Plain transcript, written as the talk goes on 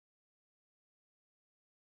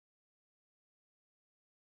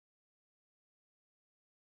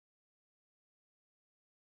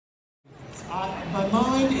My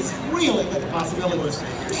mind is reeling at the possibilities.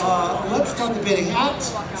 Let's start the bidding at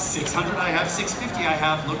 600 I have, 650 I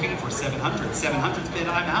have, looking for 700. 700's bid,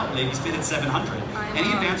 I'm out. Ladies bid at 700.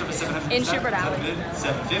 Any advance over 700? In Is that bid?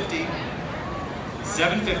 750.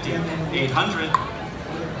 750. 800.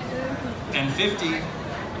 And 50.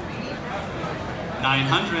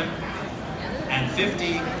 900. And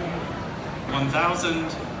 50. 1,000.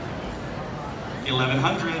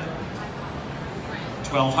 1,100.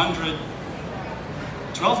 1,200.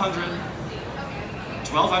 1,200,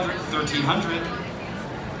 1,200, 1,300,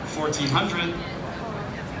 1,400,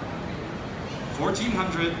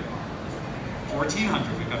 1,400,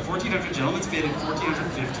 1,400. We've got 1,400 gentlemen's bid and 1,400,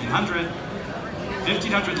 1,500.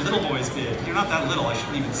 1,500 little boys bid. You're not that little, I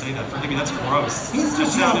shouldn't even say that. Forgive me, that's gross. It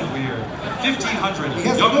just sounded weird. 1,500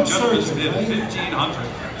 young gentlemen's bid, 1,500,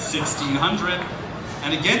 1,600.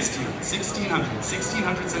 And against you, 1,600.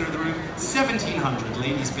 1,600 center of the room, 1,700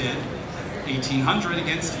 ladies bid. 1,800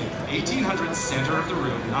 against you. 1,800 center of the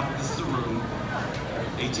room. Not that this is a room.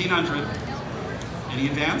 1,800. Any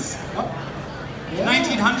advance? Oh. Yeah.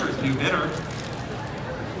 1,900. New bidder.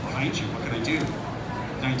 Behind you. What can I do?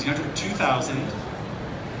 1,900. 2,000.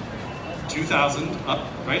 2,000. Up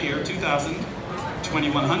right here. 2,000.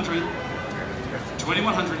 2,100.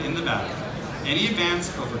 2,100 in the back. Any advance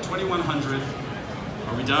over 2,100?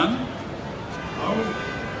 Are we done? Oh.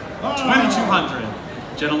 2,200.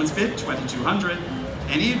 Gentlemen's bid, 2,200.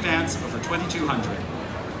 Any advance over 2,200?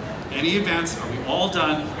 Any advance? Are we all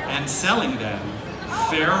done and selling then?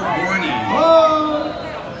 Fair warning.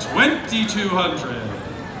 2,200.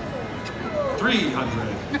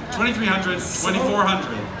 300. 2,300.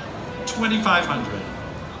 2,400. 2,500.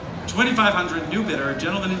 2,500. New bidder.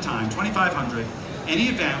 Gentlemen in time. 2,500. Any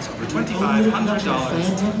advance over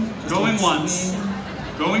 $2,500? Going once.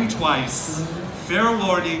 Going twice. Fair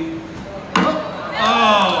warning.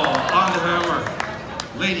 Oh, on the hammer.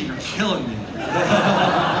 Lady, you're killing me.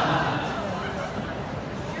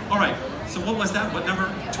 All right, so what was that? What number?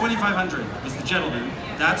 2,500 was the gentleman.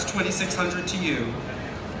 That's 2,600 to you.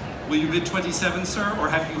 Will you bid 27, sir, or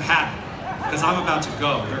have you had it? Because I'm about to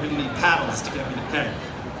go. They're going to need paddles to get me to pay.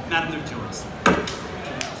 Madam, they're yours.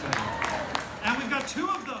 And we've got 2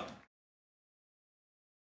 of them.